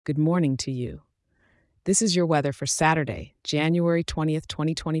Good morning to you. This is your weather for Saturday, January 20th,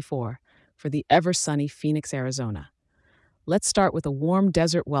 2024, for the ever sunny Phoenix, Arizona. Let's start with a warm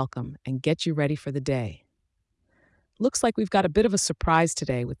desert welcome and get you ready for the day. Looks like we've got a bit of a surprise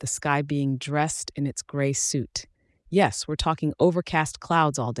today with the sky being dressed in its gray suit. Yes, we're talking overcast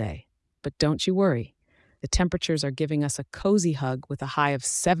clouds all day. But don't you worry. The temperatures are giving us a cozy hug with a high of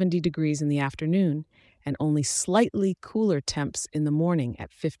 70 degrees in the afternoon and only slightly cooler temps in the morning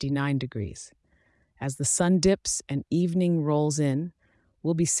at 59 degrees. As the sun dips and evening rolls in,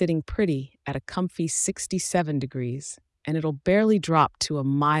 we'll be sitting pretty at a comfy 67 degrees, and it'll barely drop to a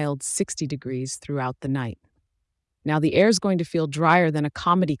mild 60 degrees throughout the night. Now, the air's going to feel drier than a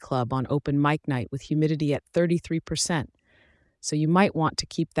comedy club on open mic night with humidity at 33%, so you might want to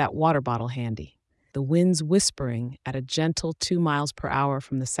keep that water bottle handy. The wind's whispering at a gentle 2 miles per hour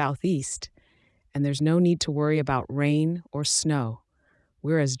from the southeast, and there's no need to worry about rain or snow.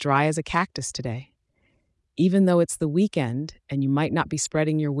 We're as dry as a cactus today. Even though it's the weekend and you might not be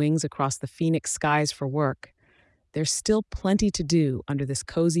spreading your wings across the Phoenix skies for work, there's still plenty to do under this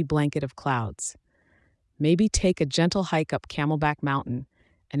cozy blanket of clouds. Maybe take a gentle hike up Camelback Mountain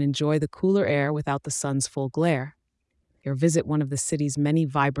and enjoy the cooler air without the sun's full glare, or visit one of the city's many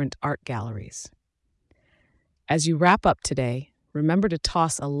vibrant art galleries. As you wrap up today, remember to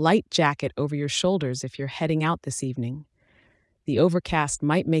toss a light jacket over your shoulders if you're heading out this evening. The overcast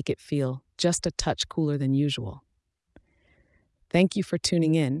might make it feel just a touch cooler than usual. Thank you for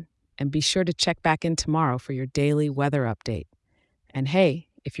tuning in, and be sure to check back in tomorrow for your daily weather update. And hey,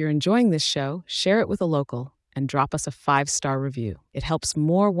 if you're enjoying this show, share it with a local and drop us a 5-star review. It helps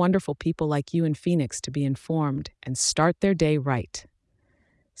more wonderful people like you in Phoenix to be informed and start their day right.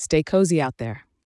 Stay cozy out there.